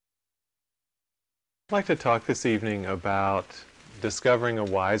I'd like to talk this evening about discovering a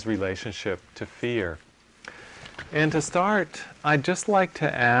wise relationship to fear. And to start, I'd just like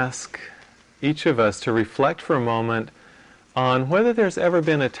to ask each of us to reflect for a moment on whether there's ever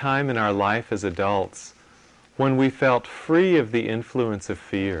been a time in our life as adults when we felt free of the influence of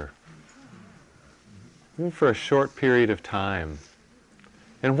fear, even for a short period of time.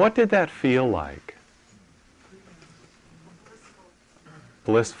 And what did that feel like?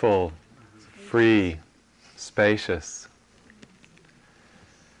 Blissful, free, spacious,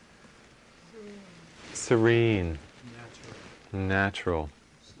 serene, natural.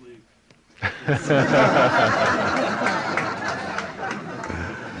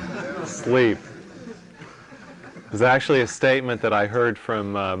 Sleep. There's actually a statement that I heard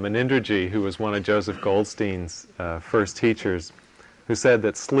from Menindraji, who was one of Joseph Goldstein's first teachers, who said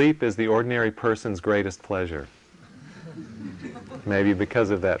that sleep is the ordinary person's greatest pleasure. Maybe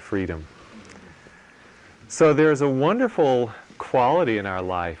because of that freedom. So there's a wonderful quality in our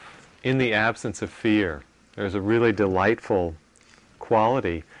life in the absence of fear. There's a really delightful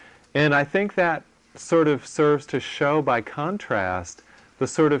quality. And I think that sort of serves to show, by contrast, the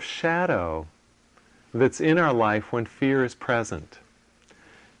sort of shadow that's in our life when fear is present.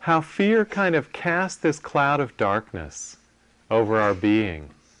 How fear kind of casts this cloud of darkness over our being,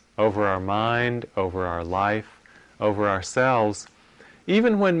 over our mind, over our life, over ourselves,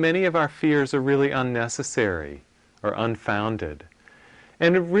 even when many of our fears are really unnecessary or unfounded.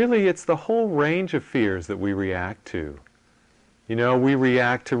 And really, it's the whole range of fears that we react to. You know, we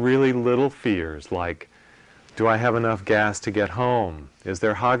react to really little fears like, do I have enough gas to get home? Is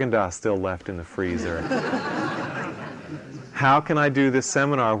there Haagen-Dazs still left in the freezer? How can I do this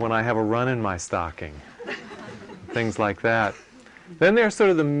seminar when I have a run in my stocking? Things like that. Then there's sort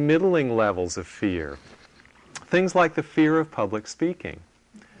of the middling levels of fear. Things like the fear of public speaking.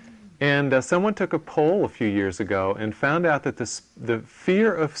 And someone took a poll a few years ago and found out that the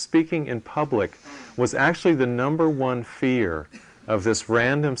fear of speaking in public was actually the number one fear of this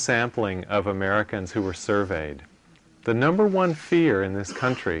random sampling of Americans who were surveyed. The number one fear in this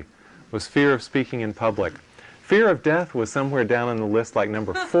country was fear of speaking in public. Fear of death was somewhere down on the list like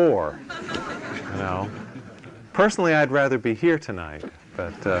number 4. You know. Personally, I'd rather be here tonight,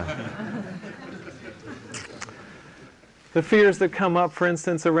 but the fears that come up, for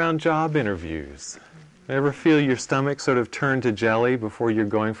instance, around job interviews. Ever feel your stomach sort of turn to jelly before you're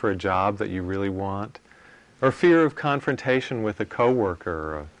going for a job that you really want? Or fear of confrontation with a coworker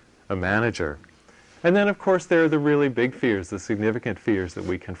or a manager. And then, of course, there are the really big fears, the significant fears that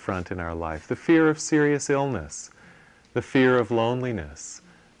we confront in our life. The fear of serious illness, the fear of loneliness,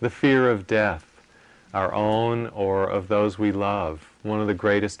 the fear of death, our own or of those we love. One of the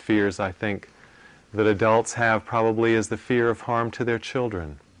greatest fears, I think, that adults have probably is the fear of harm to their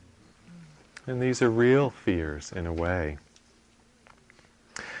children. And these are real fears in a way.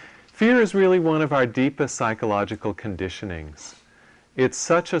 Fear is really one of our deepest psychological conditionings. It's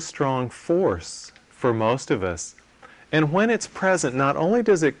such a strong force for most of us. And when it's present, not only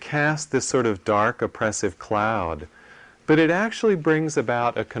does it cast this sort of dark, oppressive cloud, but it actually brings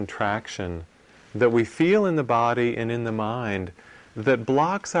about a contraction that we feel in the body and in the mind that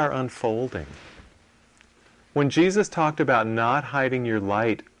blocks our unfolding. When Jesus talked about not hiding your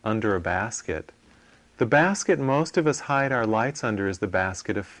light under a basket, the basket most of us hide our lights under is the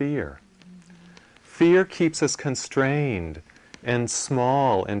basket of fear. Fear keeps us constrained and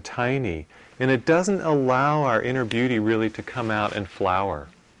small and tiny, and it doesn't allow our inner beauty really to come out and flower.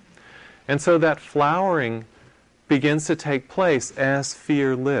 And so that flowering begins to take place as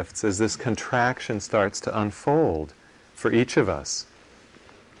fear lifts, as this contraction starts to unfold for each of us.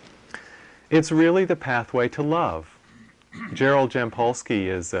 It's really the pathway to love. Gerald Jampolsky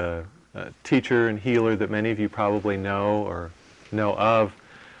is a teacher and healer that many of you probably know or know of.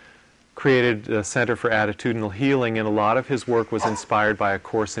 Created a Center for Attitudinal Healing, and a lot of his work was inspired by A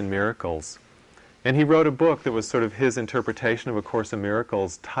Course in Miracles. And he wrote a book that was sort of his interpretation of A Course in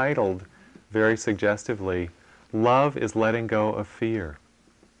Miracles, titled, very suggestively, Love is Letting Go of Fear.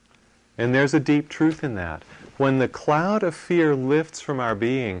 And there's a deep truth in that. When the cloud of fear lifts from our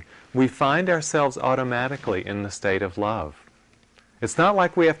being, we find ourselves automatically in the state of love. It's not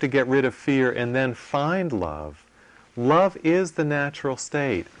like we have to get rid of fear and then find love. Love is the natural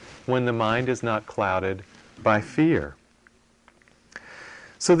state when the mind is not clouded by fear.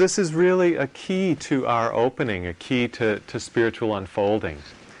 So this is really a key to our opening, a key to spiritual unfolding,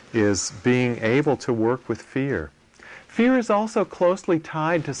 is being able to work with fear. Fear is also closely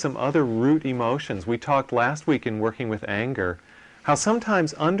tied to some other root emotions. We talked last week in working with anger, how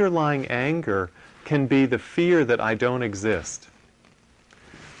sometimes underlying anger can be the fear that I don't exist.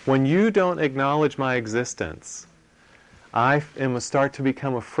 When you don't acknowledge my existence, I start to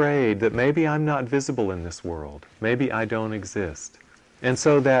become afraid that maybe I'm not visible in this world. Maybe I don't exist. And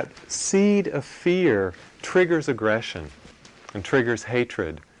so that seed of fear triggers aggression and triggers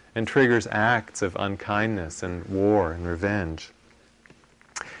hatred and triggers acts of unkindness and war and revenge.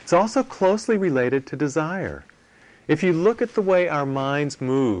 It's also closely related to desire. If you look at the way our minds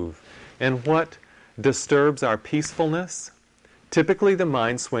move and what disturbs our peacefulness, typically the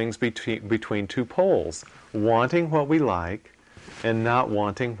mind swings between two poles, wanting what we like and not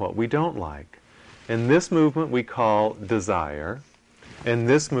wanting what we don't like. And this movement we call desire, and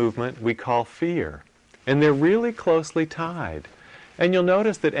this movement we call fear. And they're really closely tied. And you'll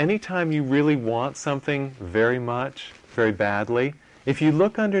notice that anytime you really want something very much, very badly, if you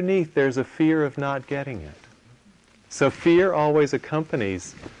look underneath, there's a fear of not getting it. So fear always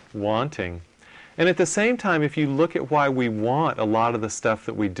accompanies wanting. And at the same time, if you look at why we want a lot of the stuff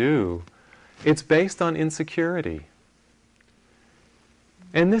that we do, it's based on insecurity.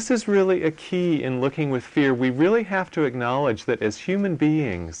 And this is really a key in looking with fear. We really have to acknowledge that as human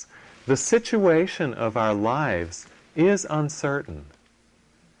beings, the situation of our lives is uncertain.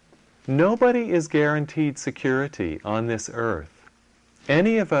 Nobody is guaranteed security on this earth.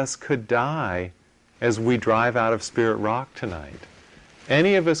 Any of us could die as we drive out of Spirit Rock tonight.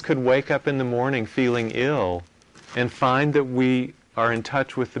 Any of us could wake up in the morning feeling ill and find that we are in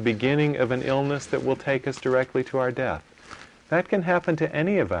touch with the beginning of an illness that will take us directly to our death. That can happen to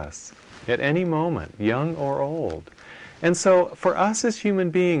any of us at any moment, young or old. And so for us as human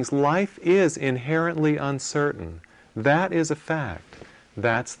beings, life is inherently uncertain. That is a fact.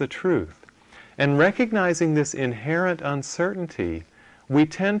 That's the truth. And recognizing this inherent uncertainty, we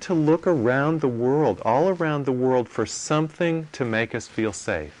tend to look around the world, all around the world, for something to make us feel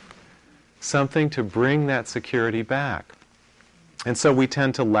safe, something to bring that security back. And so we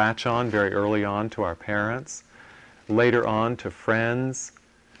tend to latch on very early on to our parents, later on to friends,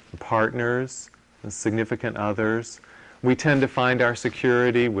 partners, and significant others. We tend to find our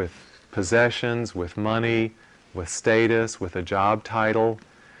security with possessions, with money, with status, with a job title.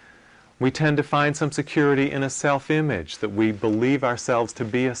 We tend to find some security in a self-image, that we believe ourselves to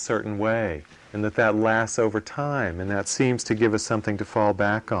be a certain way, and that lasts over time, and that seems to give us something to fall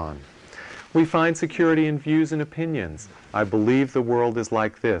back on. We find security in views and opinions. I believe the world is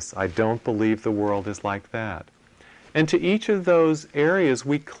like this. I don't believe the world is like that. And to each of those areas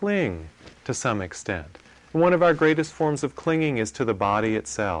we cling to some extent. And one of our greatest forms of clinging is to the body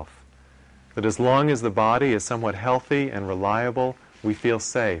itself. That as long as the body is somewhat healthy and reliable, we feel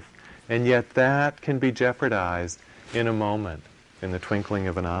safe. And yet that can be jeopardized in a moment, in the twinkling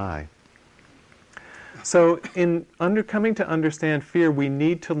of an eye. So in coming to understand fear, we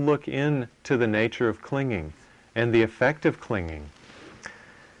need to look into the nature of clinging and the effect of clinging.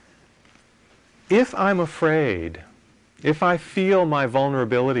 If I'm afraid, if I feel my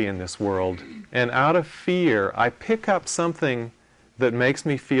vulnerability in this world, and out of fear I pick up something that makes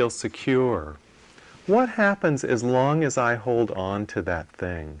me feel secure, what happens as long as I hold on to that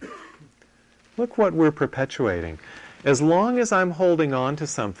thing? Look what we're perpetuating. As long as I'm holding on to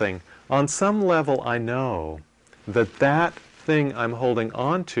something, on some level I know that that thing I'm holding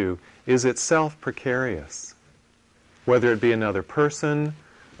on to is itself precarious. Whether it be another person,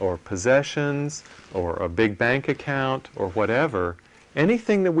 or possessions, or a big bank account, or whatever,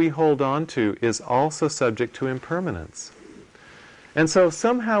 anything that we hold on to is also subject to impermanence. And so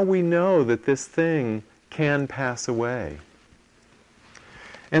somehow we know that this thing can pass away.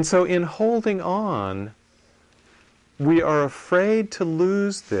 And so in holding on, we are afraid to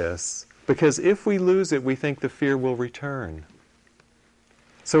lose this, because if we lose it, we think the fear will return.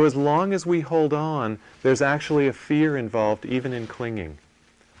 So as long as we hold on, there's actually a fear involved even in clinging.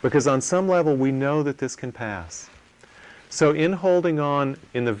 Because on some level we know that this can pass. So in holding on,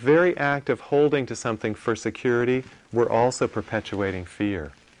 in the very act of holding to something for security, we're also perpetuating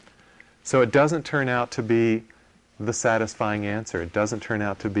fear. So it doesn't turn out to be the satisfying answer. It doesn't turn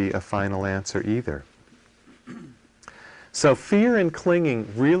out to be a final answer either. So fear and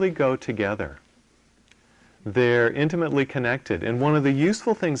clinging really go together. They're intimately connected. And one of the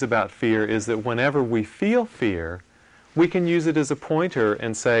useful things about fear is that whenever we feel fear, we can use it as a pointer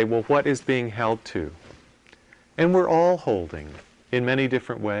and say, well, what is being held to? And we're all holding in many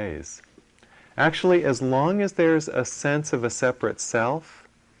different ways. Actually, as long as there's a sense of a separate self,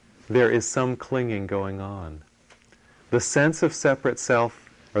 there is some clinging going on. The sense of separate self,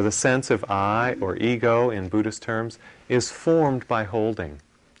 or the sense of I, or ego in Buddhist terms, is formed by holding.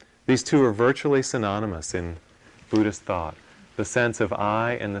 These two are virtually synonymous in Buddhist thought, the sense of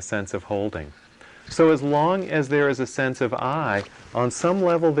I and the sense of holding. So as long as there is a sense of I, on some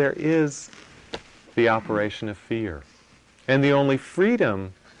level there is the operation of fear. And the only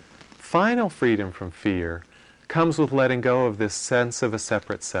freedom, final freedom from fear, comes with letting go of this sense of a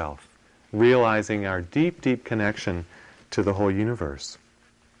separate self, realizing our deep, deep connection to the whole universe.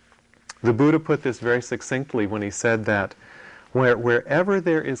 The Buddha put this very succinctly when he said that wherever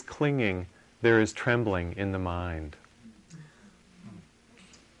there is clinging, there is trembling in the mind.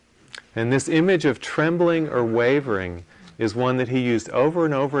 And this image of trembling or wavering is one that he used over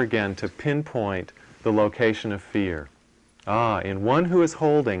and over again to pinpoint the location of fear. In one who is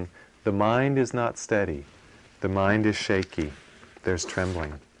holding, the mind is not steady. The mind is shaky. There's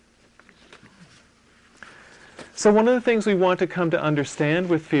trembling. So one of the things we want to come to understand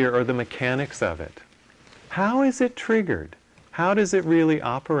with fear are the mechanics of it. How is it triggered? How does it really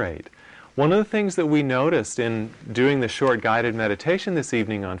operate? One of the things that we noticed in doing the short guided meditation this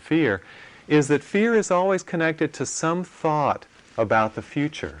evening on fear is that fear is always connected to some thought about the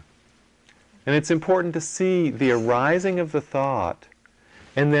future. And it's important to see the arising of the thought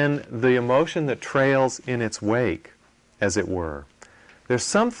and then the emotion that trails in its wake, as it were. There's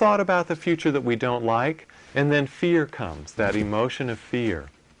some thought about the future that we don't like, and then fear comes, that emotion of fear.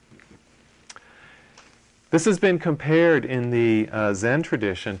 This has been compared in the Zen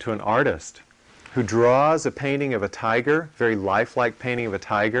tradition to an artist who draws a painting of a tiger, very lifelike painting of a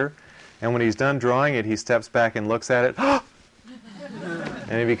tiger, and when he's done drawing it, he steps back and looks at it,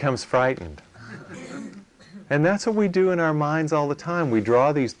 and he becomes frightened. And that's what we do in our minds all the time. We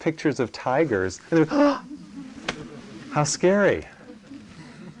draw these pictures of tigers, and how scary.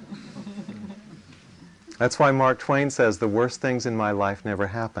 That's why Mark Twain says, the worst things in my life never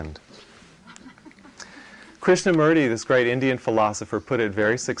happened. Krishnamurti, this great Indian philosopher, put it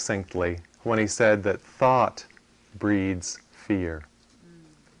very succinctly when he said that thought breeds fear.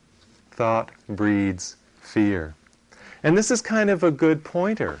 Thought breeds fear. And this is kind of a good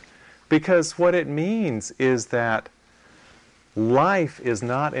pointer, because what it means is that life is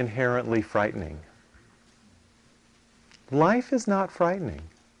not inherently frightening. Life is not frightening.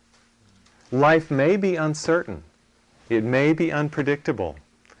 Life may be uncertain. It may be unpredictable.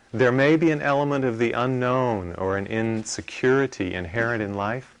 There may be an element of the unknown or an insecurity inherent in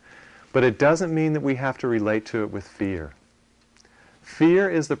life, but it doesn't mean that we have to relate to it with fear. Fear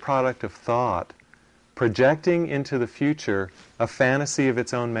is the product of thought, projecting into the future a fantasy of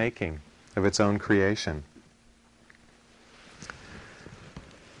its own making, of its own creation.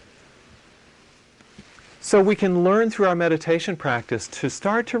 So we can learn through our meditation practice to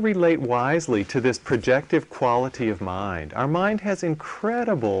start to relate wisely to this projective quality of mind. Our mind has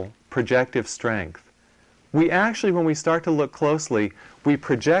incredible projective strength. We actually, when we start to look closely, we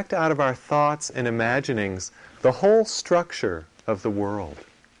project out of our thoughts and imaginings the whole structure of the world.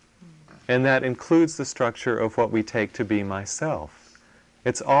 And that includes the structure of what we take to be myself.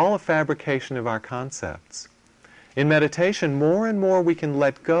 It's all a fabrication of our concepts. In meditation, more and more we can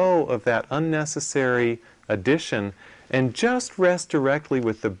let go of that unnecessary addition and just rest directly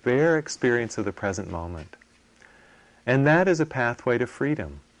with the bare experience of the present moment. And that is a pathway to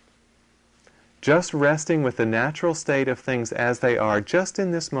freedom. Just resting with the natural state of things as they are, just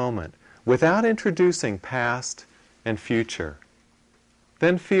in this moment, without introducing past and future.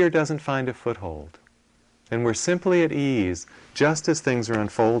 Then fear doesn't find a foothold. And we're simply at ease, just as things are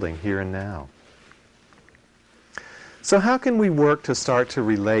unfolding here and now. So how can we work to start to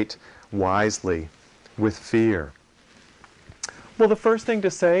relate wisely with fear? Well, the first thing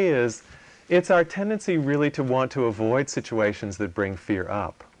to say is it's our tendency really to want to avoid situations that bring fear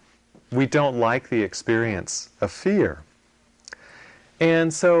up. We don't like the experience of fear.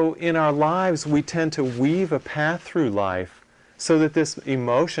 And so in our lives, we tend to weave a path through life so that this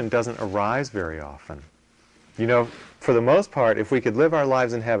emotion doesn't arise very often. You know, for the most part, if we could live our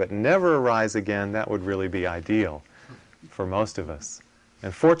lives and have it never arise again, that would really be ideal for most of us.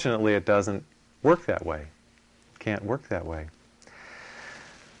 And fortunately, it doesn't work that way. It can't work that way.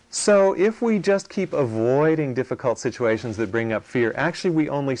 So if we just keep avoiding difficult situations that bring up fear, actually we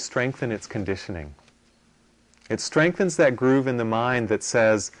only strengthen its conditioning. It strengthens that groove in the mind that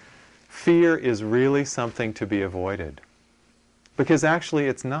says fear is really something to be avoided. Because actually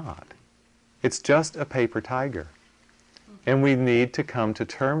it's not. It's just a paper tiger. And we need to come to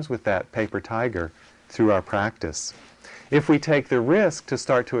terms with that paper tiger through our practice. If we take the risk to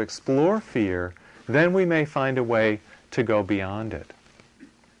start to explore fear, then we may find a way to go beyond it.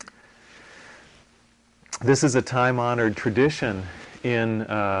 This is a time-honored tradition in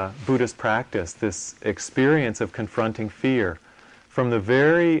Buddhist practice, this experience of confronting fear. From the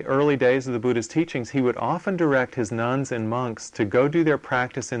very early days of the Buddha's teachings, he would often direct his nuns and monks to go do their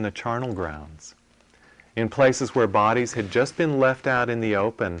practice in the charnel grounds. in places where bodies had just been left out in the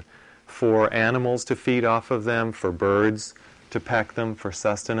open for animals to feed off of them, for birds to peck them for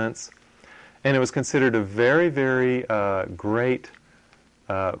sustenance. And it was considered a very, very great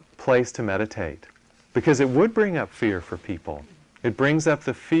place to meditate, because it would bring up fear for people. It brings up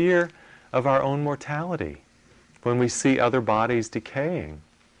the fear of our own mortality when we see other bodies decaying.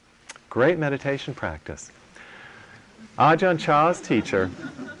 Great meditation practice. Ajahn Chah's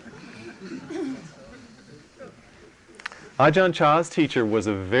teacher was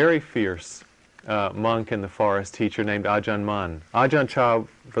a very fierce monk in the forest teacher named Ajahn Mun. Ajahn Chah,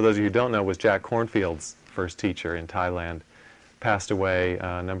 for those of you who don't know, was Jack Kornfield's first teacher in Thailand. Passed away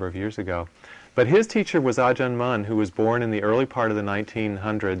a number of years ago. But his teacher was Ajahn Mun, who was born in the early part of the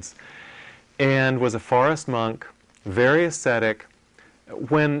 1900s and was a forest monk, very ascetic.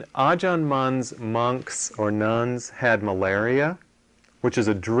 When Ajahn Mun's monks or nuns had malaria, which is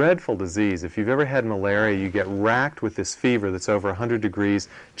a dreadful disease. If you've ever had malaria, you get racked with this fever that's over 100 degrees,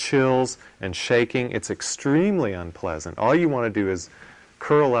 chills and shaking. It's extremely unpleasant. All you want to do is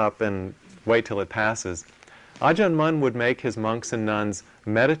curl up and wait till it passes. Ajahn Mun would make his monks and nuns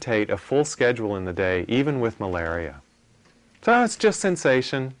meditate a full schedule in the day, even with malaria. So it's just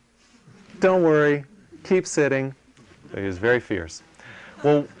sensation. Don't worry. Keep sitting. He was very fierce.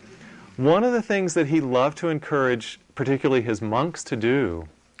 Well, one of the things that he loved to encourage, particularly his monks, to do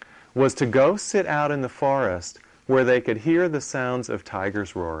was to go sit out in the forest where they could hear the sounds of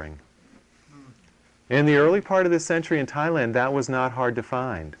tigers roaring. In the early part of this century in Thailand, that was not hard to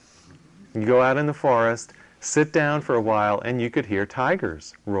find. You go out in the forest, sit down for a while, and you could hear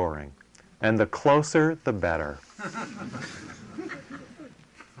tigers roaring. And the closer, the better.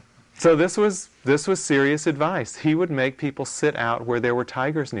 So this was serious advice. He would make people sit out where there were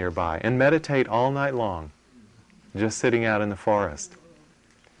tigers nearby and meditate all night long, just sitting out in the forest.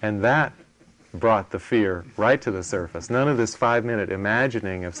 And that brought the fear right to the surface. None of this 5-minute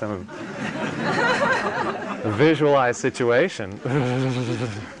imagining of some visualized situation.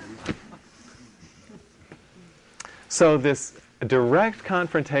 So this direct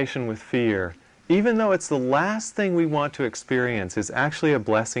confrontation with fear, even though it's the last thing we want to experience, is actually a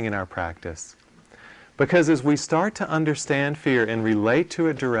blessing in our practice. Because as we start to understand fear and relate to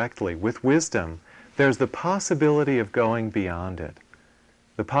it directly with wisdom, there's the possibility of going beyond it.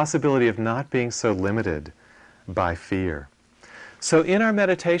 The possibility of not being so limited by fear. So in our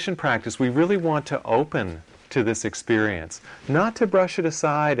meditation practice, we really want to open to this experience. Not to brush it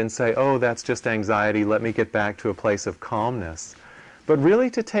aside and say, oh, that's just anxiety, let me get back to a place of calmness. But really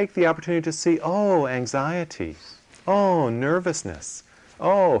to take the opportunity to see, oh, anxiety, oh, nervousness,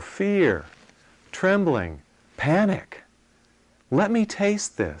 oh, fear, trembling, panic. Let me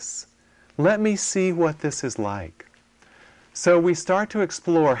taste this. Let me see what this is like. So we start to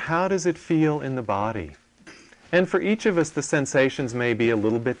explore, how does it feel in the body? And for each of us, the sensations may be a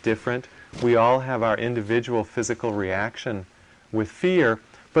little bit different. We all have our individual physical reaction with fear,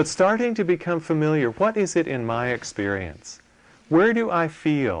 but starting to become familiar, what is it in my experience? Where do I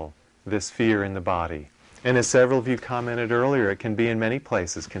feel this fear in the body? And as several of you commented earlier, it can be in many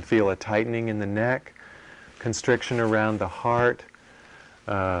places. Can feel a tightening in the neck, constriction around the heart,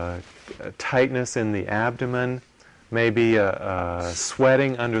 tightness in the abdomen, maybe a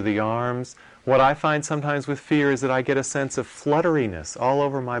sweating under the arms. What I find sometimes with fear is that I get a sense of flutteriness all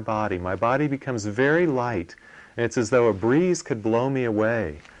over my body. My body becomes very light, and it's as though a breeze could blow me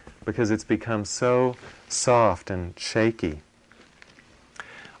away because it's become so soft and shaky.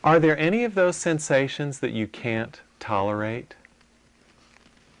 Are there any of those sensations that you can't tolerate?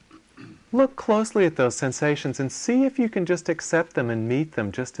 Look closely at those sensations and see if you can just accept them and meet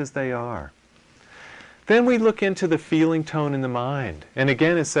them just as they are. Then we look into the feeling tone in the mind. And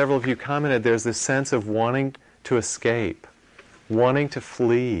again, as several of you commented, there's this sense of wanting to escape, wanting to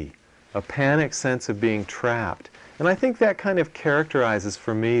flee, a panic sense of being trapped. And I think that kind of characterizes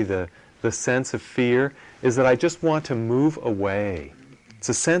for me the sense of fear, is that I just want to move away. It's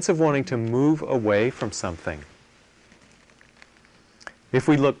a sense of wanting to move away from something. If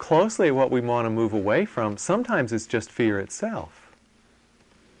we look closely at what we want to move away from, sometimes it's just fear itself.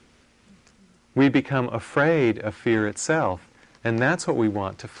 We become afraid of fear itself, and that's what we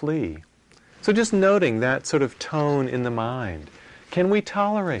want to flee. So just noting that sort of tone in the mind. Can we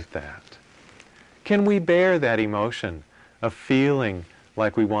tolerate that? Can we bear that emotion of feeling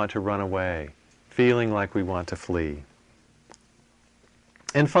like we want to run away, feeling like we want to flee?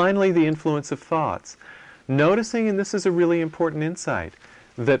 And finally, the influence of thoughts. Noticing, and this is a really important insight,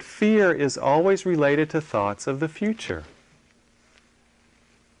 that fear is always related to thoughts of the future.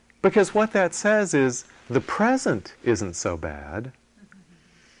 Because what that says is the present isn't so bad.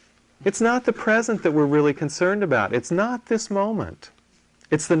 It's not the present that we're really concerned about. It's not this moment.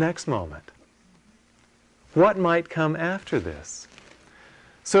 It's the next moment. What might come after this?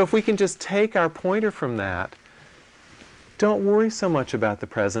 So if we can just take our pointer from that, don't worry so much about the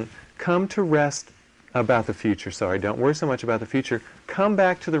present. Come to rest about the future, sorry. Don't worry so much about the future. Come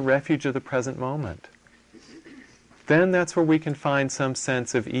back to the refuge of the present moment. Then that's where we can find some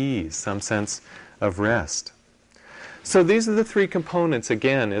sense of ease, some sense of rest. So these are the three components,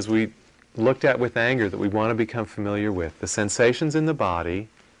 again, as we looked at with anger, that we want to become familiar with. The sensations in the body,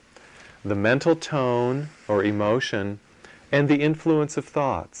 the mental tone or emotion, and the influence of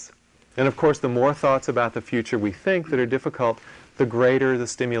thoughts. And of course, the more thoughts about the future we think that are difficult, the greater the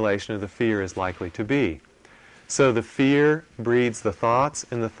stimulation of the fear is likely to be. So the fear breeds the thoughts,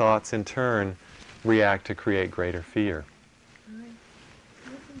 and the thoughts in turn react to create greater fear.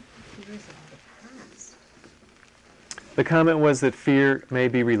 The comment was that fear may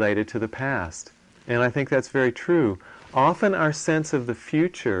be related to the past. And I think that's very true. Often our sense of the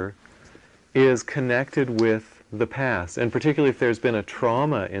future is connected with the past, and particularly if there's been a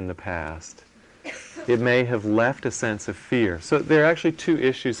trauma in the past, it may have left a sense of fear. So there are actually two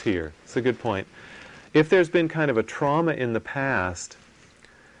issues here. It's a good point. If there's been kind of a trauma in the past,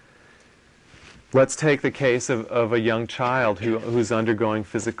 let's take the case of a young child who's undergoing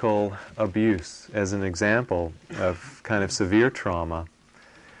physical abuse as an example of kind of severe trauma.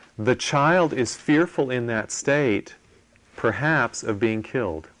 The child is fearful in that state, perhaps, of being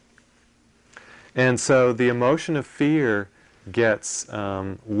killed. And so the emotion of fear gets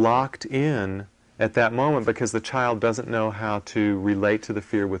locked in at that moment because the child doesn't know how to relate to the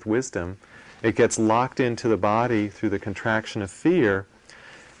fear with wisdom. It gets locked into the body through the contraction of fear,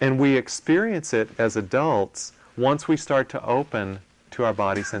 and we experience it as adults once we start to open to our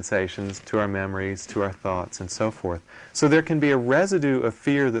body sensations, to our memories, to our thoughts, and so forth. So there can be a residue of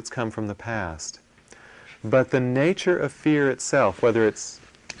fear that's come from the past. But the nature of fear itself, whether it's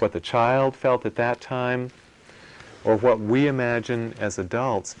what the child felt at that time or what we imagine as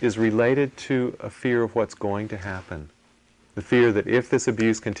adults, is related to a fear of what's going to happen. The fear that if this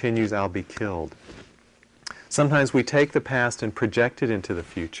abuse continues, I'll be killed. Sometimes we take the past and project it into the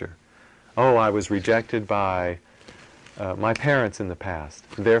future. Oh, I was rejected by my parents in the past.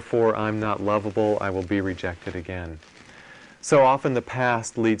 Therefore, I'm not lovable. I will be rejected again. So often the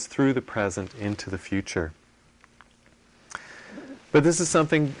past leads through the present into the future. But this is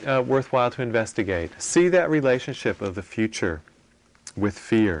something worthwhile to investigate. See that relationship of the future with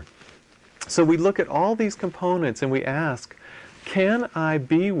fear. So we look at all these components and we ask, can I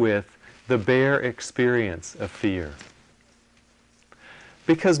be with the bare experience of fear?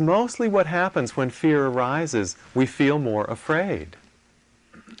 Because mostly what happens when fear arises, we feel more afraid.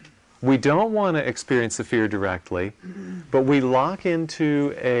 We don't want to experience the fear directly, but we lock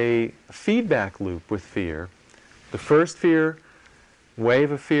into a feedback loop with fear. The first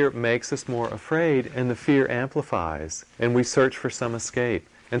wave of fear makes us more afraid, and the fear amplifies, and we search for some escape.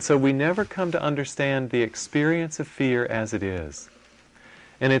 And so we never come to understand the experience of fear as it is.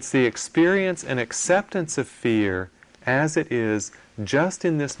 And it's the experience and acceptance of fear as it is just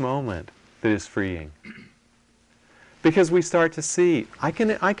in this moment that is freeing. Because we start to see, I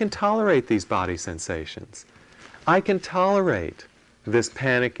can tolerate these body sensations. I can tolerate this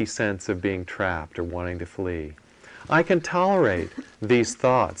panicky sense of being trapped or wanting to flee. I can tolerate these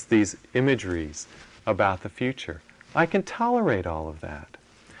thoughts, these imageries about the future. I can tolerate all of that.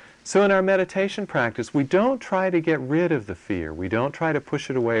 So in our meditation practice, we don't try to get rid of the fear. We don't try to push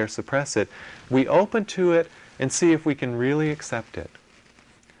it away or suppress it. We open to it and see if we can really accept it.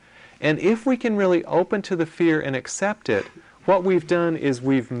 And if we can really open to the fear and accept it, what we've done is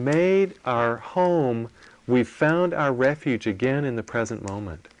we've made our home, we've found our refuge again in the present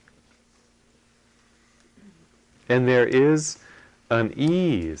moment. And there is an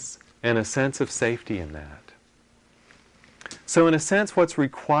ease and a sense of safety in that. So in a sense, what's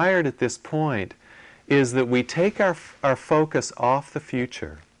required at this point is that we take our focus off the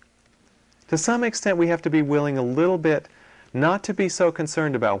future. To some extent, we have to be willing a little bit not to be so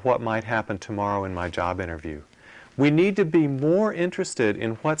concerned about what might happen tomorrow in my job interview. We need to be more interested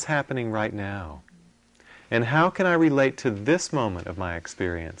in what's happening right now. And how can I relate to this moment of my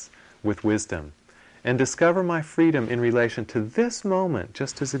experience with wisdom and discover my freedom in relation to this moment,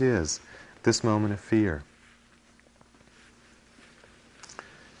 just as it is, this moment of fear.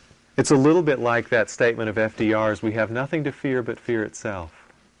 It's a little bit like that statement of FDR's, we have nothing to fear but fear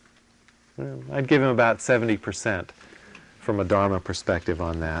itself. Well, I'd give him about 70% from a Dharma perspective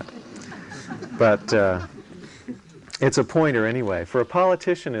on that. But it's a pointer anyway. For a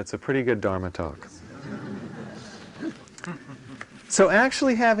politician, it's a pretty good Dharma talk. So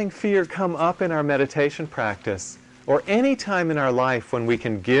actually having fear come up in our meditation practice, or any time in our life when we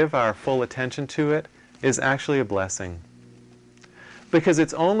can give our full attention to it, is actually a blessing. Because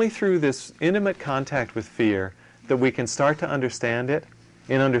it's only through this intimate contact with fear that we can start to understand it.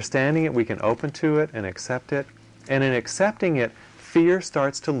 In understanding it, we can open to it and accept it. And in accepting it, fear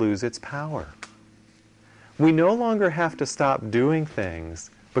starts to lose its power. We no longer have to stop doing things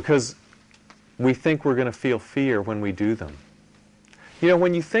because we think we're going to feel fear when we do them. You know,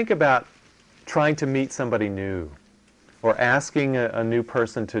 when you think about trying to meet somebody new, or asking a new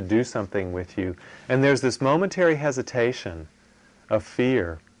person to do something with you, and there's this momentary hesitation of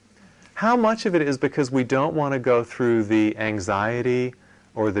fear, how much of it is because we don't want to go through the anxiety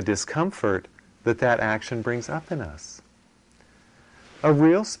or the discomfort that that action brings up in us? A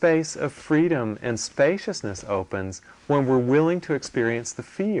real space of freedom and spaciousness opens when we're willing to experience the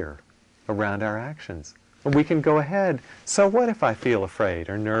fear around our actions. And we can go ahead, so what if I feel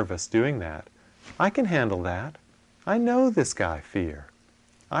afraid or nervous doing that? I can handle that. I know this guy fear.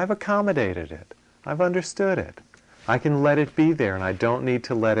 I've accommodated it. I've understood it. I can let it be there, and I don't need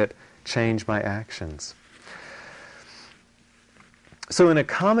to let it change my actions. So in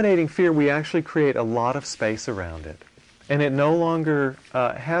accommodating fear, we actually create a lot of space around it. And it no longer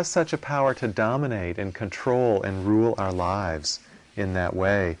has such a power to dominate and control and rule our lives in that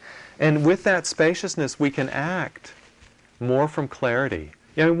way. And with that spaciousness, we can act more from clarity.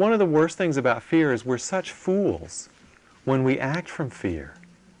 I mean, one of the worst things about fear is we're such fools when we act from fear.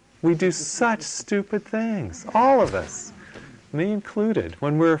 We do such stupid things, all of us, me included.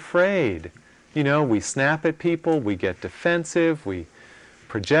 When we're afraid, you know, we snap at people, we get defensive, we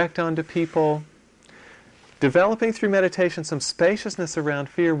project onto people. Developing through meditation some spaciousness around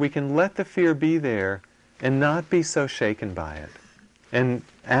fear, we can let the fear be there and not be so shaken by it, and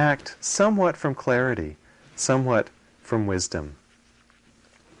act somewhat from clarity, somewhat from wisdom.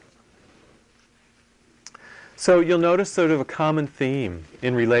 So you'll notice sort of a common theme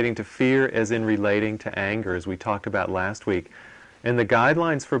in relating to fear as in relating to anger, as we talked about last week. And the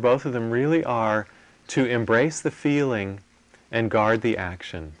guidelines for both of them really are to embrace the feeling and guard the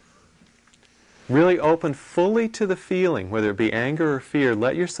action. Really open fully to the feeling, whether it be anger or fear.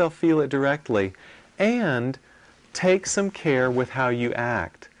 Let yourself feel it directly, and take some care with how you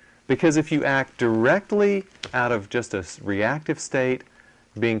act. Because if you act directly out of just a reactive state,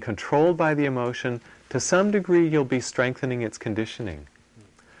 being controlled by the emotion, to some degree you'll be strengthening its conditioning.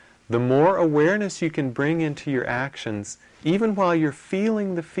 The more awareness you can bring into your actions, even while you're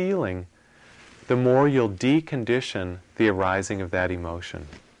feeling the feeling, the more you'll decondition the arising of that emotion.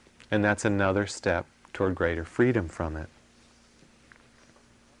 And that's another step toward greater freedom from it.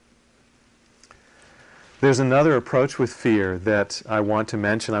 There's another approach with fear that I want to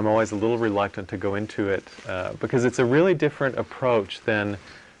mention. I'm always a little reluctant to go into it because it's a really different approach than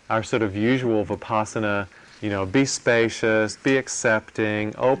our sort of usual Vipassana, you know, be spacious, be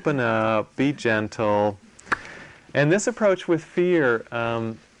accepting, open up, be gentle. And this approach with fear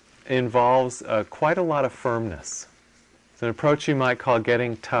involves quite a lot of firmness. It's an approach you might call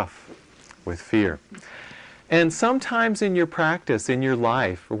getting tough with fear. And sometimes in your practice, in your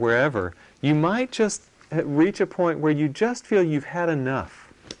life, or wherever, you might just reach a point where you just feel you've had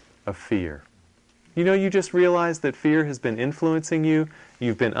enough of fear. You know, you just realize that fear has been influencing you,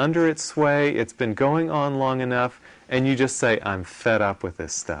 you've been under its sway, it's been going on long enough, and you just say, I'm fed up with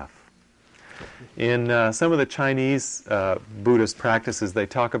this stuff. In some of the Chinese Buddhist practices, they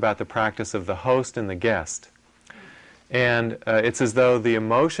talk about the practice of the host and the guest. And it's as though the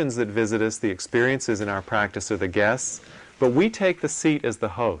emotions that visit us, the experiences in our practice are the guests, but we take the seat as the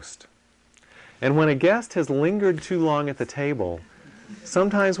host. And when a guest has lingered too long at the table,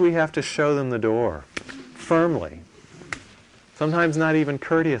 sometimes we have to show them the door, firmly. Sometimes not even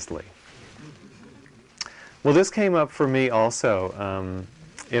courteously. Well, this came up for me also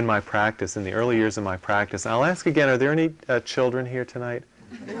in my practice, in the early years of my practice. I'll ask again, are there any children here tonight?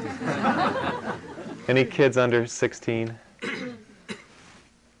 Any kids under 16?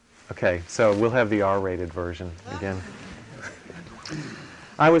 Okay, so we'll have the R-rated version again.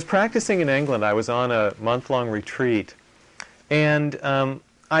 I was practicing in England. I was on a month-long retreat. And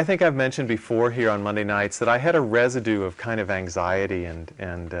I think I've mentioned before here on Monday nights that I had a residue of kind of anxiety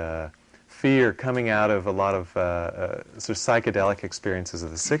and fear coming out of a lot of sort of psychedelic experiences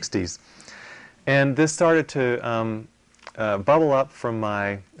of the 60s. And this started to bubble up from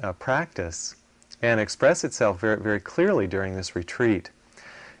my practice and express itself very, very clearly during this retreat.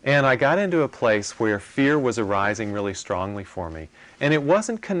 And I got into a place where fear was arising really strongly for me. And it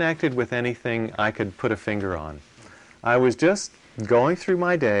wasn't connected with anything I could put a finger on. I was just going through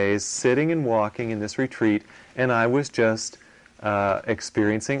my days, sitting and walking in this retreat, and I was just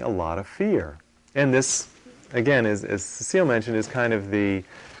experiencing a lot of fear. And this, again, as Cecile mentioned, is kind of the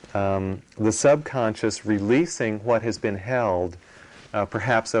subconscious releasing what has been held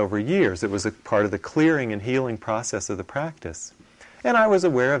perhaps over years. It was a part of the clearing and healing process of the practice. And I was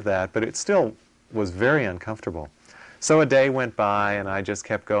aware of that, but it still was very uncomfortable. So a day went by and I just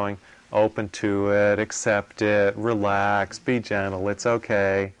kept going, open to it, accept it, relax, be gentle, it's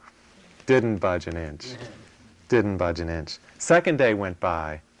okay. Didn't budge an inch. Didn't budge an inch. Second day went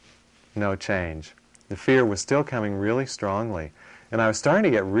by, no change. The fear was still coming really strongly. And I was starting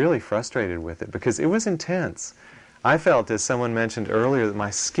to get really frustrated with it because it was intense. I felt, as someone mentioned earlier, that my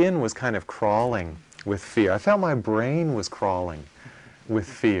skin was kind of crawling with fear. I felt my brain was crawling with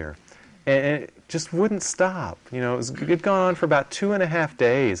fear. And it just wouldn't stop. You know, it had gone on for about 2.5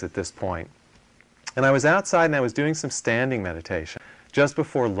 days at this point. And I was outside and I was doing some standing meditation just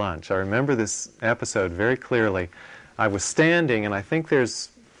before lunch. I remember this episode very clearly. I was standing, and I think there's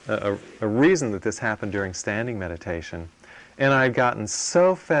a reason that this happened during standing meditation. And I'd gotten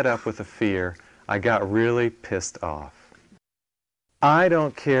so fed up with the fear, I got really pissed off. I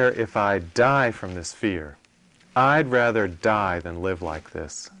don't care if I die from this fear. I'd rather die than live like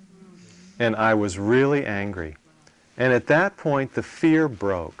this. And I was really angry. And at that point, the fear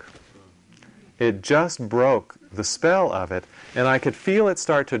broke. It just broke the spell of it, and I could feel it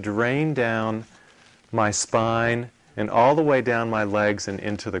start to drain down my spine and all the way down my legs and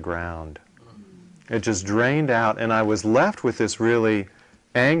into the ground. It just drained out, and I was left with this really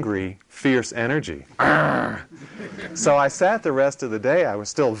angry, fierce energy. So I sat the rest of the day. I was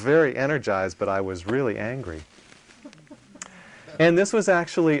still very energized, but I was really angry. And this was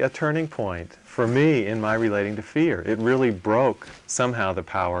actually a turning point for me in my relating to fear. It really broke somehow the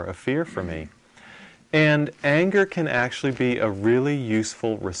power of fear for me. And anger can actually be a really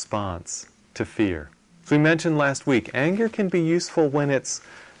useful response to fear. As we mentioned last week, anger can be useful when it's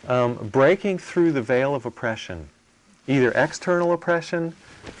breaking through the veil of oppression, either external oppression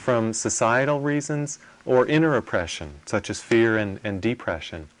from societal reasons or inner oppression, such as fear and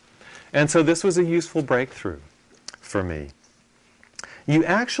depression. And so this was a useful breakthrough for me. You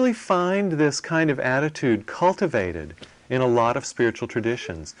actually find this kind of attitude cultivated in a lot of spiritual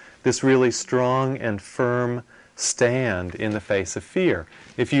traditions, this really strong and firm stand in the face of fear.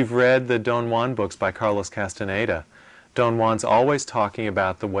 If you've read the Don Juan books by Carlos Castaneda, Don Juan's always talking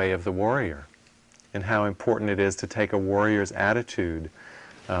about the way of the warrior and how important it is to take a warrior's attitude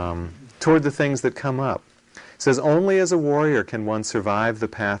toward the things that come up. He says, only as a warrior can one survive the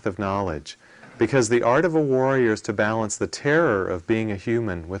path of knowledge, because the art of a warrior is to balance the terror of being a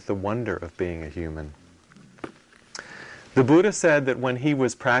human with the wonder of being a human. The Buddha said that when he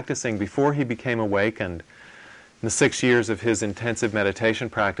was practicing, before he became awakened, in the 6 years of his intensive meditation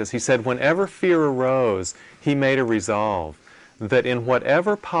practice, he said whenever fear arose, he made a resolve that in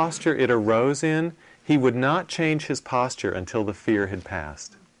whatever posture it arose in, he would not change his posture until the fear had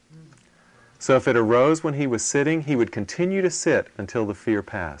passed. So if it arose when he was sitting, he would continue to sit until the fear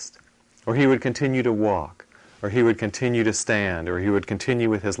passed. Or he would continue to walk, or he would continue to stand, or he would continue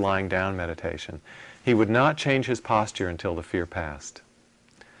with his lying down meditation. He would not change his posture until the fear passed.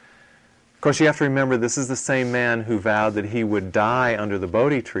 Of course, you have to remember this is the same man who vowed that he would die under the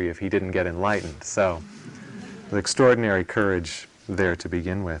Bodhi tree if he didn't get enlightened. So, with extraordinary courage there to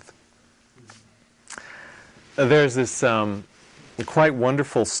begin with. There's this quite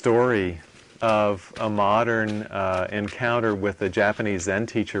wonderful story of a modern encounter with a Japanese Zen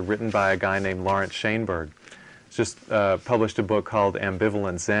teacher written by a guy named Lawrence Shainberg. He's just published a book called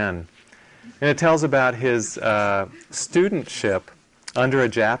Ambivalent Zen. And it tells about his studentship under a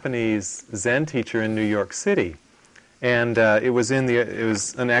Japanese Zen teacher in New York City. And it was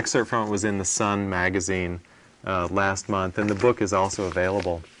an excerpt from it was in the Sun magazine last month, and the book is also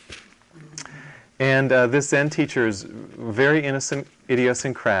available. And this Zen teacher is very innocent,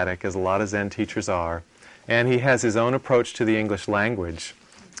 idiosyncratic, as a lot of Zen teachers are, and he has his own approach to the English language,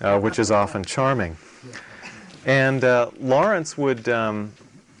 which is often charming. And Lawrence would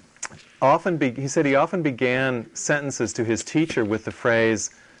he said he often began sentences to his teacher with the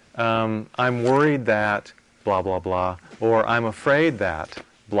phrase, I'm worried that, blah, blah, blah, or I'm afraid that,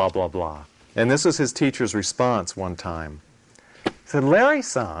 blah, blah, blah. And this was his teacher's response one time. He said,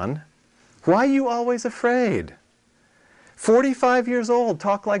 Larry-san, why you always afraid? 45 years old,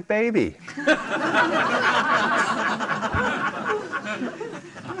 talk like baby.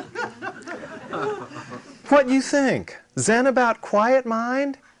 What you think? Zen about quiet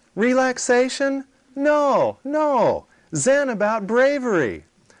mind? Relaxation? No, no. Zen about bravery.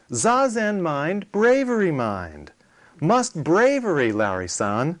 Zazen mind, bravery mind. Must bravery,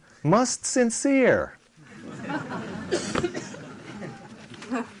 Larry-san. Must sincere.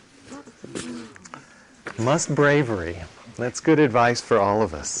 Must bravery. That's good advice for all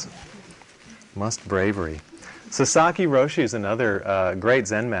of us. Must bravery. Sasaki Roshi is another great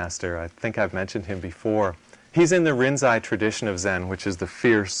Zen master. I think I've mentioned him before. He's in the Rinzai tradition of Zen, which is the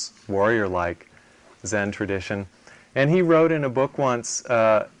fierce, warrior-like Zen tradition. And he wrote in a book once,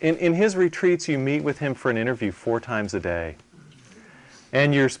 in his retreats you meet with him for an interview 4 times a day.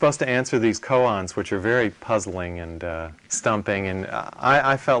 And you're supposed to answer these koans, which are very puzzling and stumping. And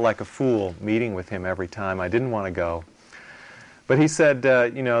I felt like a fool meeting with him every time. I didn't want to go. But he said,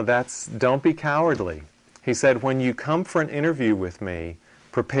 don't be cowardly. He said, when you come for an interview with me,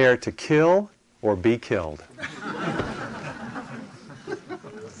 prepare to kill or be killed.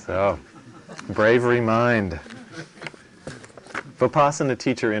 So, bravery mind. Vipassana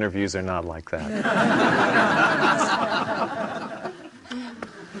teacher interviews are not like that.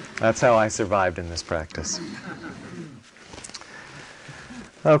 That's how I survived in this practice.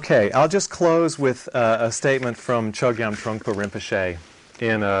 Okay, I'll just close with a statement from Chogyam Trungpa Rinpoche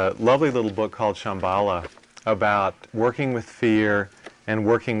in a lovely little book called Shambhala about working with fear and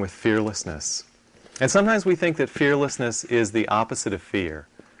working with fearlessness. And sometimes we think that fearlessness is the opposite of fear,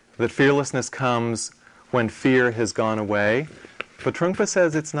 that fearlessness comes when fear has gone away. But Trungpa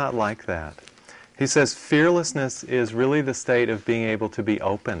says it's not like that. He says fearlessness is really the state of being able to be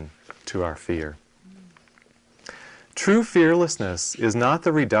open to our fear. True fearlessness is not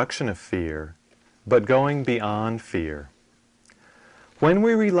the reduction of fear, but going beyond fear. When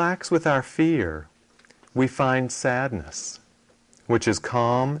we relax with our fear, we find sadness, which is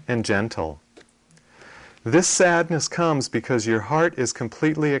calm and gentle. This sadness comes because your heart is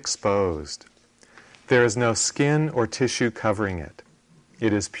completely exposed. There is no skin or tissue covering it.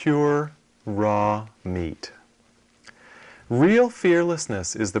 It is pure, raw meat. Real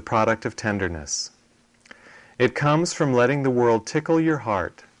fearlessness is the product of tenderness. It comes from letting the world tickle your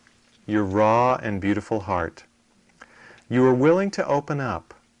heart, your raw and beautiful heart. You are willing to open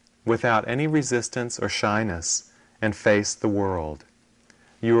up without any resistance or shyness and face the world.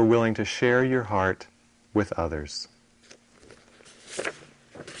 You are willing to share your heart with others.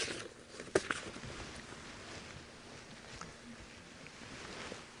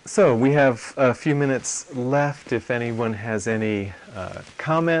 So we have a few minutes left if anyone has any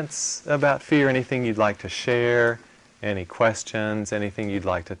comments about fear, anything you'd like to share, any questions, anything you'd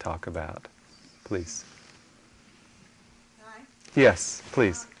like to talk about. Please. Hi. Yes,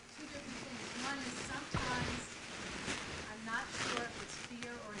 please. Two different things. One is sometimes I'm not sure if it's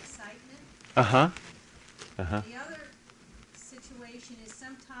fear or excitement. Uh-huh. Uh-huh. The other situation is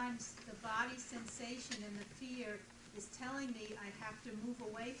sometimes the body sensation and the fear is telling me I have to move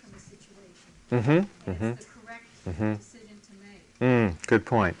away from a situation. Mm-hmm. And it's the correct decision to make. Good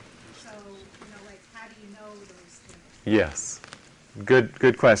point. So, how do you know those things? Yes.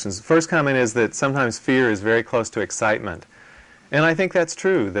 Good questions. First comment is that sometimes fear is very close to excitement. And I think that's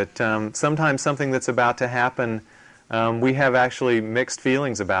true, that sometimes something that's about to happen, we have actually mixed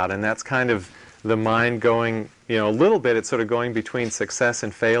feelings about, and that's kind of the mind going, a little bit, it's sort of going between success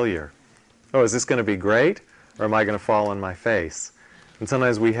and failure. Oh, is this going to be great, or am I going to fall on my face? And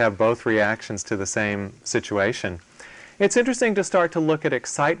sometimes we have both reactions to the same situation. It's interesting to start to look at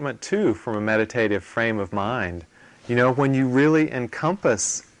excitement, too, from a meditative frame of mind. When you really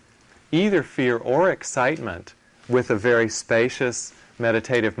encompass either fear or excitement with a very spacious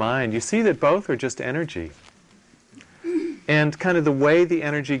meditative mind, you see that both are just energy. And kind of the way the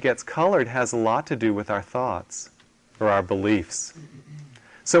energy gets colored has a lot to do with our thoughts or our beliefs.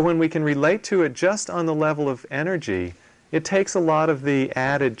 So when we can relate to it just on the level of energy, it takes a lot of the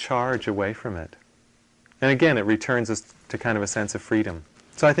added charge away from it. And again, it returns us to kind of a sense of freedom.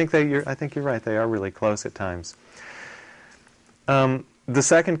 So I think you're right, they are really close at times. The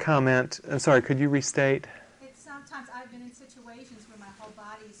second comment, I'm sorry, could you restate? It's sometimes I've been in situations where my whole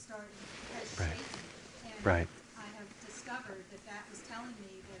body is starting to Right. shake, and Right. I have discovered that was telling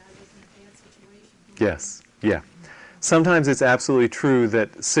me that I was in a bad situation. Yes, yeah. Sometimes it's absolutely true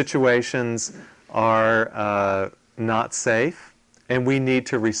that situations are not safe, and we need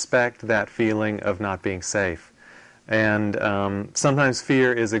to respect that feeling of not being safe. And sometimes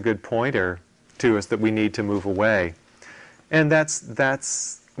fear is a good pointer to us that we need to move away. And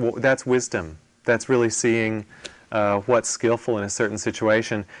that's wisdom. That's really seeing what's skillful in a certain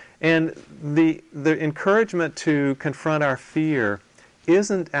situation. And the encouragement to confront our fear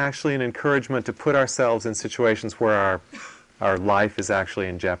isn't actually an encouragement to put ourselves in situations where our life is actually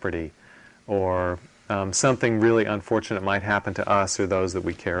in jeopardy, or something really unfortunate might happen to us or those that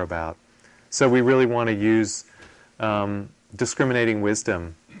we care about. So we really want to use discriminating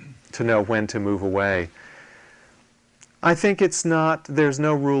wisdom to know when to move away. I think there's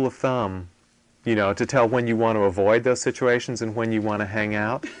no rule of thumb to tell when you want to avoid those situations and when you want to hang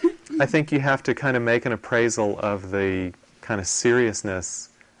out. I think you have to kind of make an appraisal of the kind of seriousness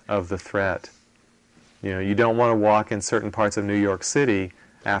of the threat. You don't want to walk in certain parts of New York City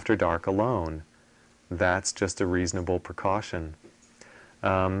after dark alone. That's just a reasonable precaution.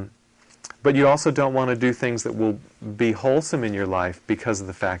 But you also don't want to do things that will be wholesome in your life because of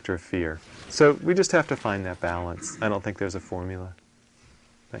the factor of fear. So we just have to find that balance. I don't think there's a formula.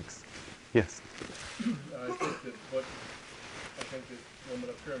 Thanks. Yes? I think that the woman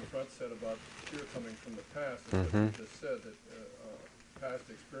up here in front said about fear coming from the past, is what you just said, that past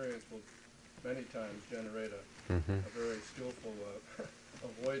experience will many times generate a very skillful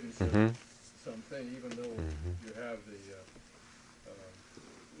avoidance of something, even though you have the,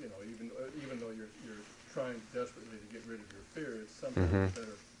 even though you're trying desperately to get rid of your fear, it's sometimes a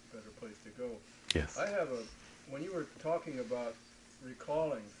better place to go. Yes. I have when you were talking about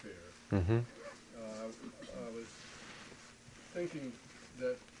recalling fear, I was thinking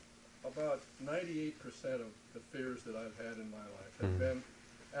that about 98% of the fears that I've had in my life have been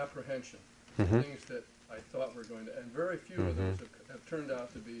apprehension, things that I thought were going to, and very few of those have turned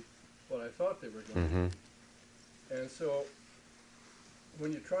out to be what I thought they were going to be. And so,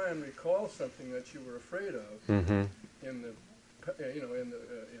 when you try and recall something that you were afraid of in the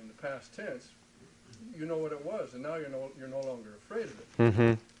past tense, you know what it was, and now you're no longer afraid of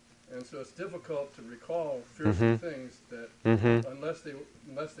it. And so it's difficult to recall fearsome things that unless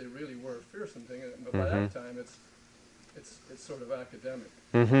they really were a fearsome thing. But by that time, it's sort of academic.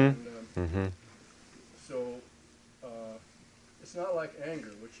 And, so it's not like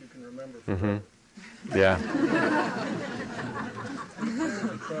anger, which you can remember forever. Yeah. You tend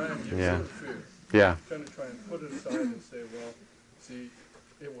to try and get rid of fear. Yeah. You tend to try and put it aside and say, well, see,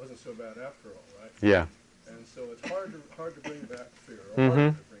 it wasn't so bad after all, right? Yeah. And so it's hard to bring back fear, or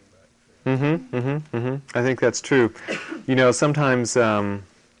harder to bring back fear. I think that's true. Sometimes,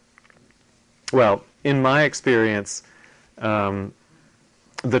 well, in my experience, the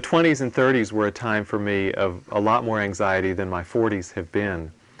 20s and 30s were a time for me of a lot more anxiety than my 40s have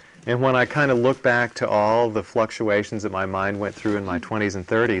been. And when I kind of look back to all the fluctuations that my mind went through in my 20s and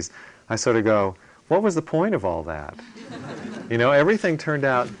 30s, I sort of go, what was the point of all that? Everything turned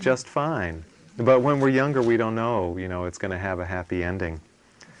out just fine. But when we're younger, we don't know, it's going to have a happy ending.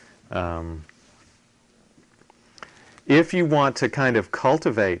 If you want to kind of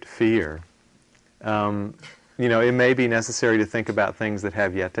cultivate fear, it may be necessary to think about things that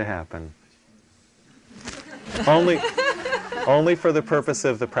have yet to happen. Only for the purpose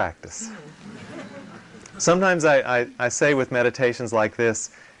of the practice. Sometimes I say with meditations like this,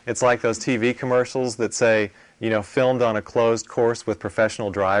 it's like those TV commercials that say, filmed on a closed course with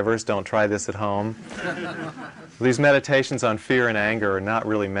professional drivers, don't try this at home. These meditations on fear and anger are not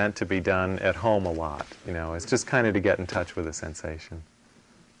really meant to be done at home a lot. It's just kind of to get in touch with a sensation.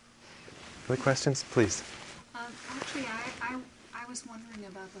 Other questions? Please. Actually, I was wondering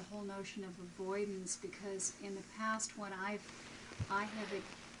about the whole notion of avoidance, because in the past when I'm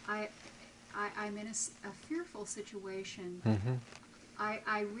in a fearful situation,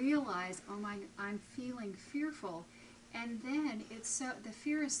 I realize, I'm feeling fearful, and then the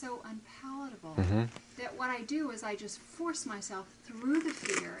fear is so unpalatable that what I do is I just force myself through the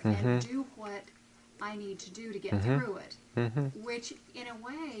fear and do what I need to do to get through it, which in a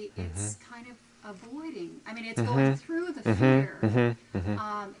way it's kind of avoiding. I mean, it's going through the fear,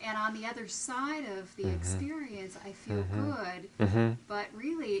 and on the other side of the experience, I feel good, but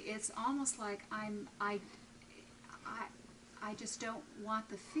really it's almost like I just don't want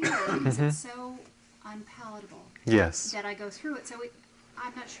the fear because it's so unpalatable. Yes. That I go through it. So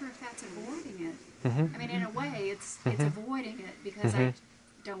I'm not sure if that's avoiding it. I mean, in a way, it's avoiding it because I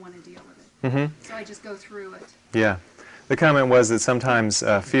don't want to deal with it. So I just go through it. Yeah. The comment was that sometimes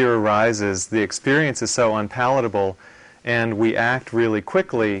fear arises, the experience is so unpalatable, and we act really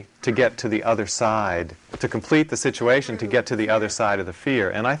quickly to get to the other side, to complete the situation, to get to the other side of the fear.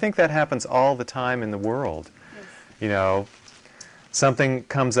 And I think that happens all the time in the world. Yes. Something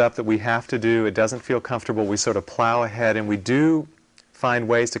comes up that we have to do, it doesn't feel comfortable, we sort of plow ahead, and we do find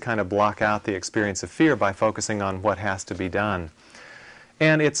ways to kind of block out the experience of fear by focusing on what has to be done.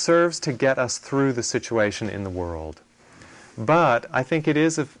 And it serves to get us through the situation in the world. But I think it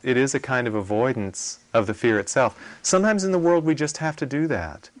is a kind of avoidance of the fear itself. Sometimes in the world we just have to do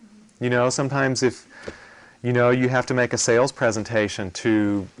that. Sometimes if you have to make a sales presentation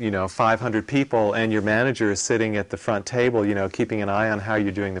to 500 people and your manager is sitting at the front table, keeping an eye on how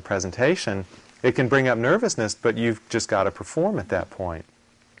you're doing the presentation, it can bring up nervousness, but you've just got to perform at that point.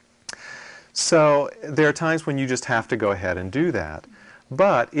 So there are times when you just have to go ahead and do that.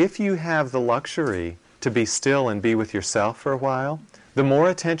 But if you have the luxury to be still and be with yourself for a while, the more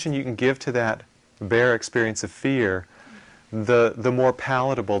attention you can give to that bare experience of fear, the more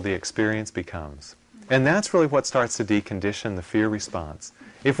palatable the experience becomes. And that's really what starts to decondition the fear response.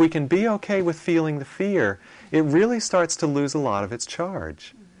 If we can be okay with feeling the fear, it really starts to lose a lot of its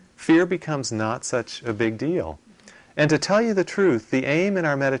charge. Fear becomes not such a big deal. And to tell you the truth, the aim in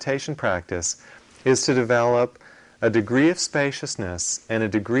our meditation practice is to develop a degree of spaciousness and a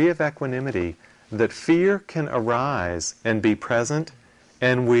degree of equanimity that fear can arise and be present,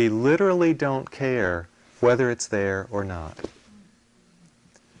 and we literally don't care whether it's there or not.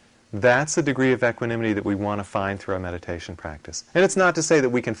 That's a degree of equanimity that we want to find through our meditation practice. And it's not to say that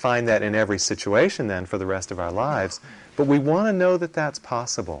we can find that in every situation then for the rest of our lives, but we want to know that that's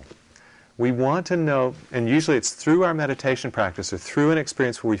possible. We want to know, and usually it's through our meditation practice or through an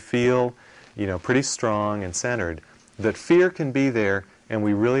experience where we feel, pretty strong and centered, that fear can be there and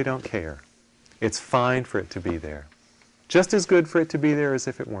we really don't care. It's fine for it to be there. Just as good for it to be there as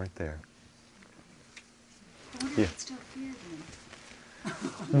if it weren't there. I wonder if it's still fear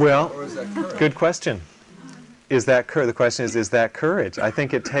then. Well, Or is that courage? good question. The question is that courage? I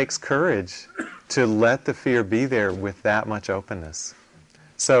think it takes courage to let the fear be there with that much openness.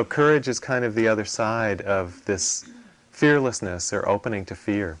 So courage is kind of the other side of this fearlessness or opening to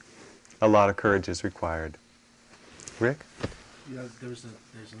fear. A lot of courage is required. Rick? Yeah, there's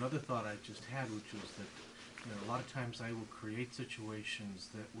another thought I just had, which was that a lot of times I will create situations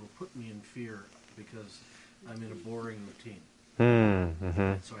that will put me in fear because I'm in a boring routine. And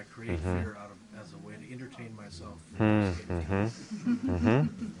so I create fear as a way to entertain myself.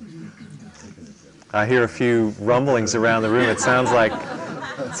 I hear a few rumblings around the room. It sounds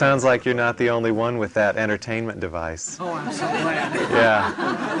like you're not the only one with that entertainment device. Oh, I'm so glad.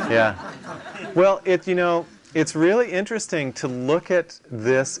 Yeah. Well, it's really interesting to look at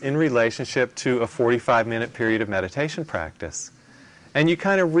this in relationship to a 45-minute period of meditation practice. And you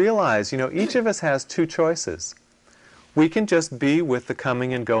kind of realize, each of us has two choices. We can just be with the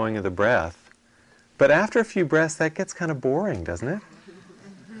coming and going of the breath, but after a few breaths, that gets kind of boring, doesn't it?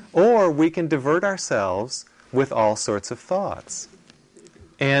 Or we can divert ourselves with all sorts of thoughts.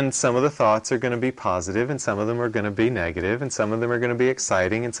 And some of the thoughts are going to be positive, and some of them are going to be negative, and some of them are going to be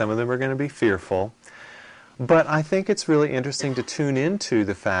exciting, and some of them are going to be fearful. But I think it's really interesting to tune into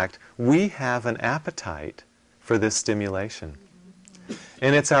the fact we have an appetite for this stimulation.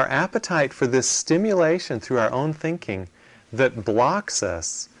 And it's our appetite for this stimulation through our own thinking that blocks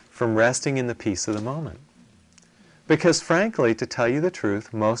us from resting in the peace of the moment. Because frankly, to tell you the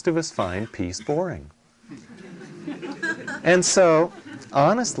truth, most of us find peace boring. And so,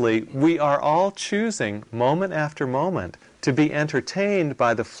 honestly, we are all choosing moment after moment to be entertained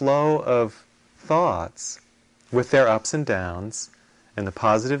by the flow of thoughts with their ups and downs and the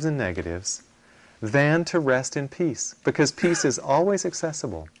positives and negatives than to rest in peace, because peace is always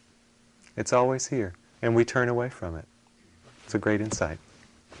accessible. It's always here, and we turn away from it. It's a great insight.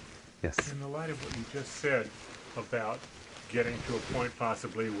 Yes? In the light of what you just said about getting to a point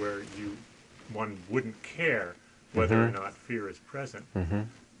possibly where one wouldn't care whether or not fear is present,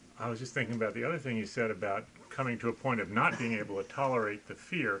 I was just thinking about the other thing you said about coming to a point of not being able to tolerate the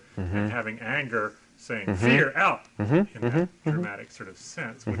fear and having anger saying fear out in that dramatic sort of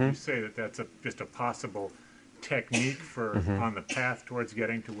sense. Would you say that that's just a possible technique for on the path towards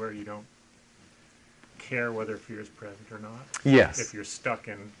getting to where you don't care whether fear is present or not? Yes. If you're stuck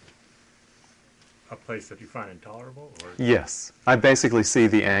in a place that you find intolerable? Or? Yes. I basically see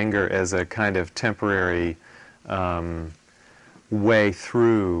the anger as a kind of temporary way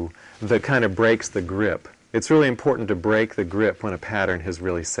through that kind of breaks the grip. It's really important to break the grip when a pattern has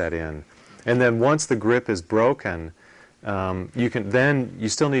really set in. And then once the grip is broken, you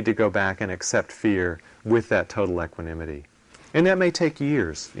still need to go back and accept fear with that total equanimity. And that may take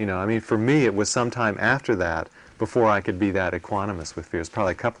years. For me, it was sometime after that before I could be that equanimous with fear. It's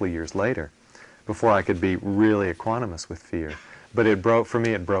probably a couple of years later before I could be really equanimous with fear. But it broke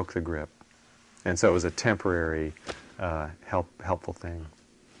the grip. And so it was a temporary, helpful thing.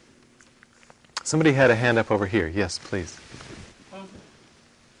 Somebody had a hand up over here. Yes, please.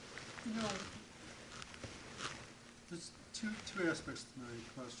 There's two aspects to my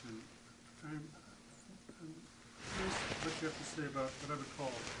question. I'm curious what you have to say about what I would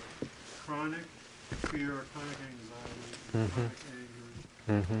call chronic fear or chronic anxiety, chronic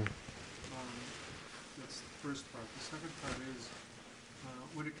anger. That's the first part. The second part is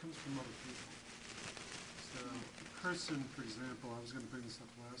when it comes from other people. So a person, for example, I was going to bring this up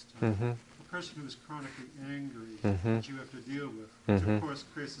last time, a person who is chronically angry that you have to deal with, which of course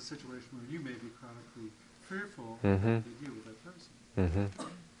creates a situation where you may be chronically fearful, Mm-hmm. they deal with that person. Mm-hmm.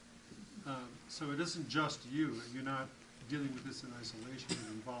 So it isn't just you. You're not dealing with this in isolation. It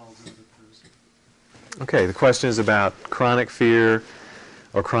involves another person. Okay, the question is about chronic fear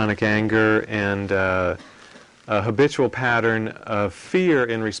or chronic anger and a habitual pattern of fear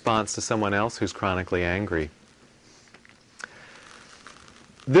in response to someone else who's chronically angry.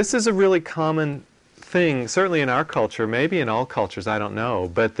 This is a really common thing, certainly in our culture, maybe in all cultures, I don't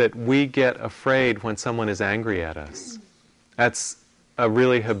know, but that we get afraid when someone is angry at us. That's a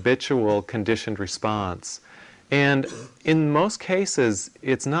really habitual, conditioned response. And in most cases,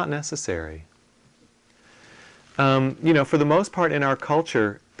 it's not necessary. For the most part in our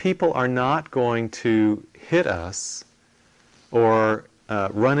culture, people are not going to hit us or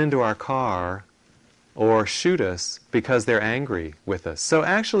run into our car or shoot us because they're angry with us. So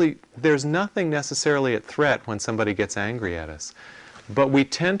actually, there's nothing necessarily at threat when somebody gets angry at us. But we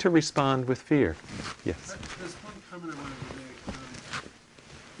tend to respond with fear. Yes? There's one comment I wanted to make.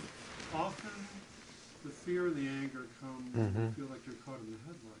 Often the fear and the anger come when you feel like you're caught in the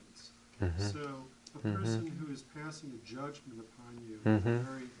headlights. So a person who is passing a judgment upon you in a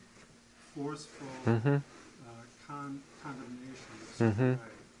very forceful condemnation of some way,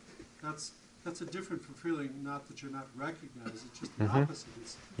 that's a different from feeling not that you're not recognized. It's just the opposite.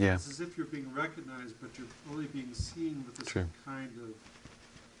 It's as if you're being recognized, but you're only being seen with this kind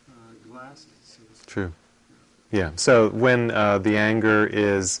of glasses. So to speak. True. Yeah. So when the anger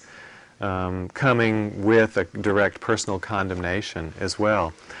is coming with a direct personal condemnation as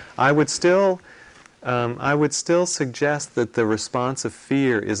well, I would still suggest that the response of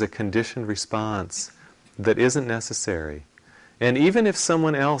fear is a conditioned response that isn't necessary. And even if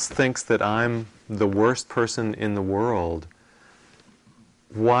someone else thinks that I'm the worst person in the world,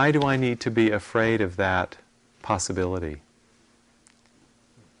 why do I need to be afraid of that possibility?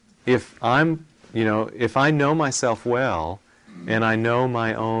 If if I know myself well, and I know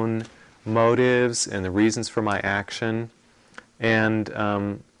my own motives and the reasons for my action, and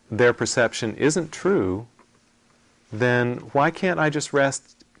their perception isn't true, then why can't I just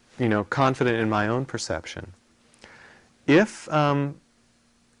rest, confident in my own perception? If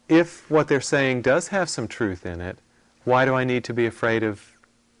what they're saying does have some truth in it, why do I need to be afraid of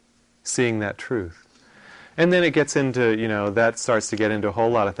seeing that truth? And then it gets into, that starts to get into a whole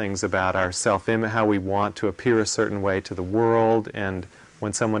lot of things about our self-image, how we want to appear a certain way to the world, and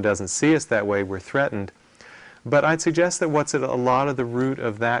when someone doesn't see us that way, we're threatened. But I'd suggest that what's at a lot of the root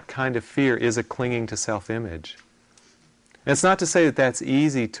of that kind of fear is a clinging to self-image. And it's not to say that that's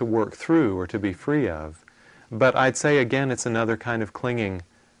easy to work through or to be free of, but I'd say again it's another kind of clinging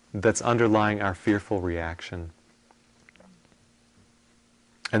that's underlying our fearful reaction.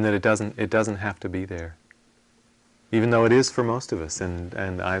 And that it doesn't have to be there. Even though it is for most of us,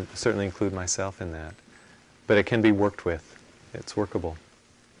 and I certainly include myself in that. But it can be worked with. It's workable.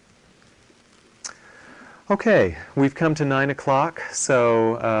 Okay, we've come to 9 o'clock,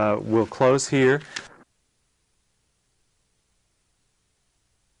 so we'll close here.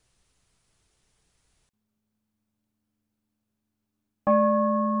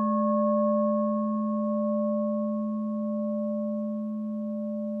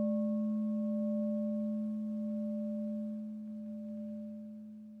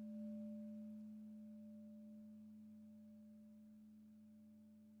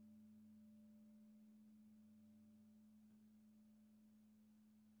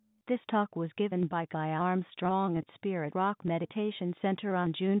 This talk was given by Guy Armstrong at Spirit Rock Meditation Center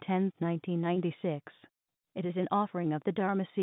on June 10, 1996. It is an offering of the Dharma Seed.